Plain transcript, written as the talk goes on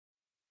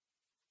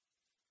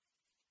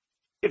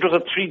It was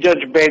a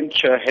three-judge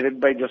bench headed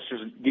by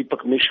Justice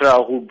Deepak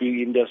Mishra, who will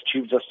be India's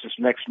Chief Justice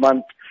next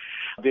month.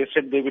 They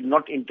said they will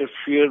not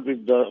interfere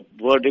with the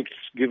verdicts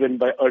given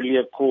by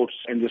earlier courts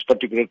in this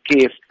particular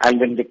case, and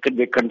then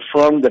they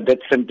confirmed the death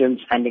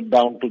sentence handed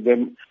down to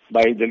them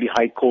by Delhi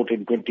High Court in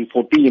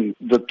 2014.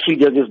 The three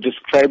judges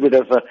described it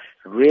as a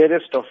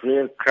rarest of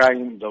rare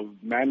crime, the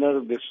manner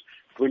this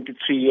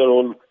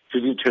 23-year-old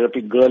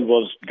physiotherapy girl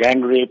was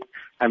gang raped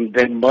and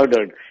then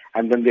murdered,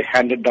 and then they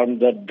handed down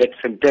the death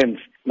sentence.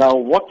 Now,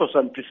 what was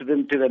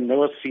unprecedented and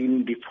never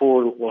seen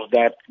before was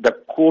that the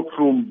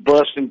courtroom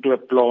burst into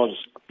applause.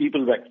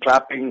 People were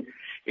clapping,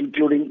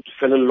 including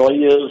fellow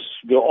lawyers.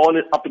 They were all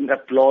up in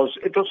applause.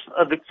 It was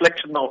a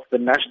reflection of the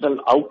national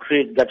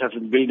outrage that has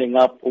been building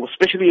up,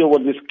 especially over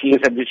this case,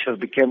 and which has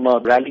become a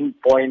rallying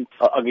point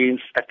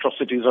against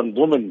atrocities on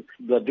women.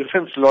 The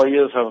defense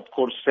lawyers have, of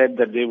course, said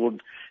that they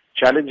would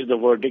challenge the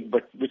verdict,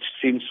 but which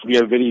seems to be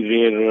a very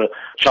rare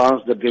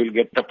chance that they will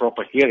get a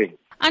proper hearing.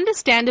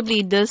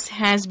 Understandably, this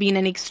has been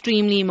an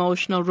extremely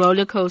emotional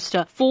roller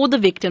coaster for the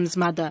victim's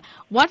mother.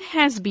 What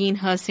has been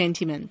her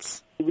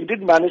sentiments? We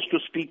did manage to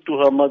speak to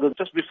her mother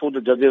just before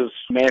the judges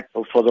met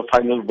for the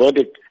final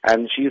verdict,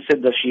 and she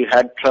said that she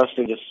had trust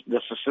in the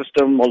justice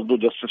system, although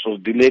justice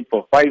was delayed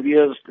for 5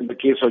 years in the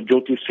case of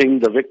Jyoti Singh,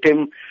 the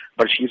victim.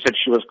 But she said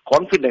she was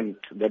confident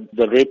that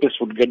the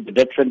rapist would get the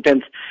death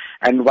sentence.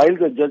 And while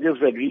the judges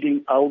were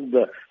reading out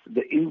the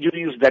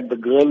injuries that the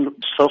girl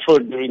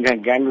suffered during her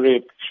gang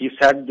rape, she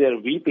sat there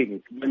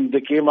weeping. When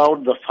they came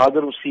out, the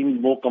father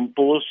seemed more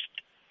composed.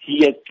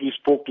 He actually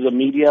spoke to the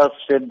media,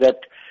 said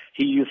that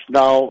he is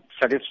now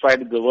satisfied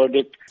with the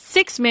verdict.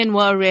 6 men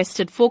were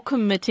arrested for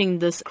committing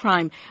this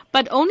crime,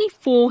 but only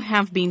 4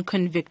 have been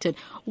convicted.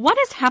 What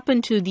has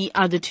happened to the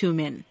other 2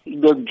 men?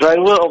 The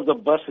driver of the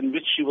bus in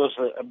which she was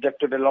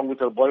abducted along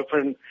with her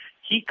boyfriend,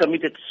 he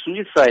committed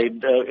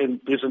suicide in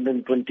prison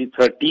in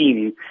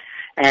 2013.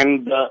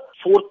 And the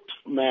 4th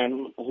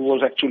man, who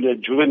was actually a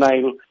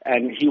juvenile,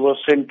 and he was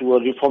sent to a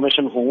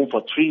reformation home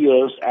for 3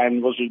 years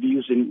and was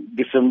released in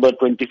December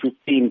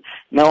 2015.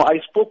 Now,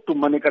 I spoke to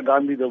Maneka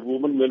Gandhi, the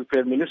Women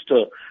Welfare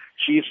Minister.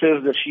 She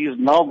says that she is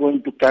now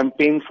going to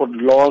campaign for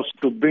laws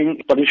to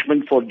bring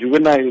punishment for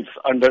juveniles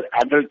under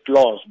adult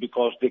laws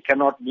because they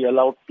cannot be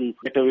allowed to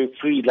get away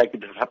free like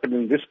it has happened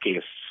in this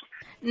case.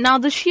 Now,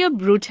 the sheer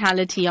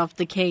brutality of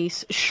the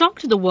case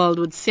shocked the world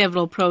with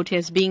several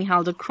protests being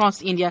held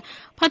across India,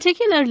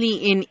 particularly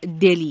in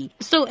Delhi.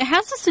 So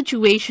has the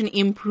situation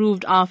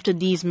improved after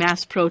these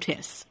mass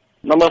protests?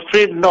 I'm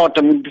afraid not.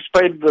 I mean,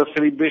 despite the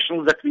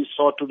celebrations that we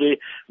saw today,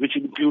 which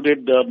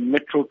included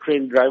metro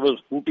train drivers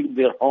hooting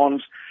their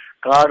horns,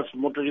 cars,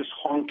 motorists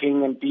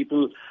honking, and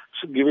people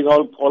giving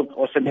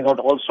sending out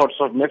all sorts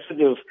of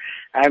messages.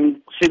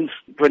 And since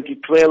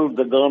 2012,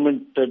 the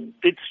government did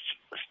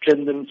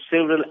strengthen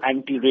several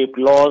anti-rape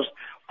laws,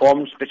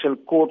 formed special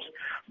courts,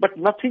 but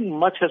nothing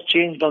much has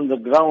changed on the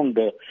ground.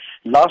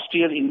 Last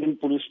year, Indian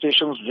police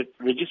stations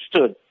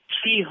registered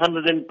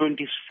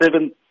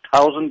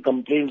 327,000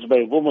 complaints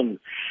by women.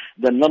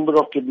 The number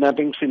of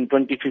kidnappings in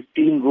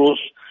 2015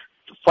 rose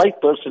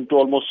 5% to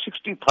almost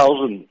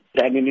 60,000.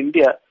 And in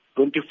India,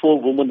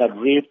 24 women are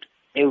raped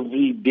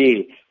every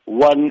day,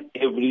 1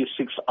 every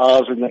 6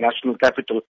 hours in the national capital.